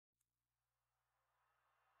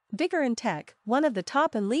Vigorun Tech, one of the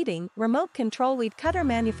top and leading remote control weed cutter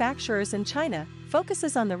manufacturers in China,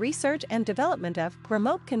 focuses on the research and development of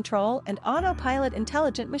remote control and autopilot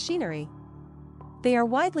intelligent machinery. They are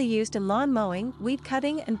widely used in lawn mowing, weed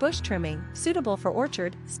cutting and bush trimming, suitable for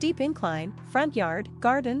orchard, steep incline, front yard,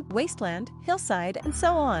 garden, wasteland, hillside and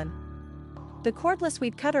so on. The cordless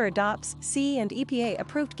weed cutter adopts CE and EPA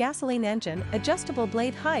approved gasoline engine, adjustable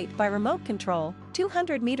blade height by remote control,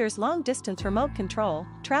 200 meters long distance remote control,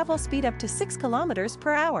 travel speed up to 6 kilometers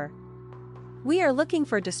per hour. We are looking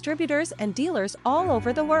for distributors and dealers all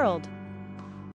over the world.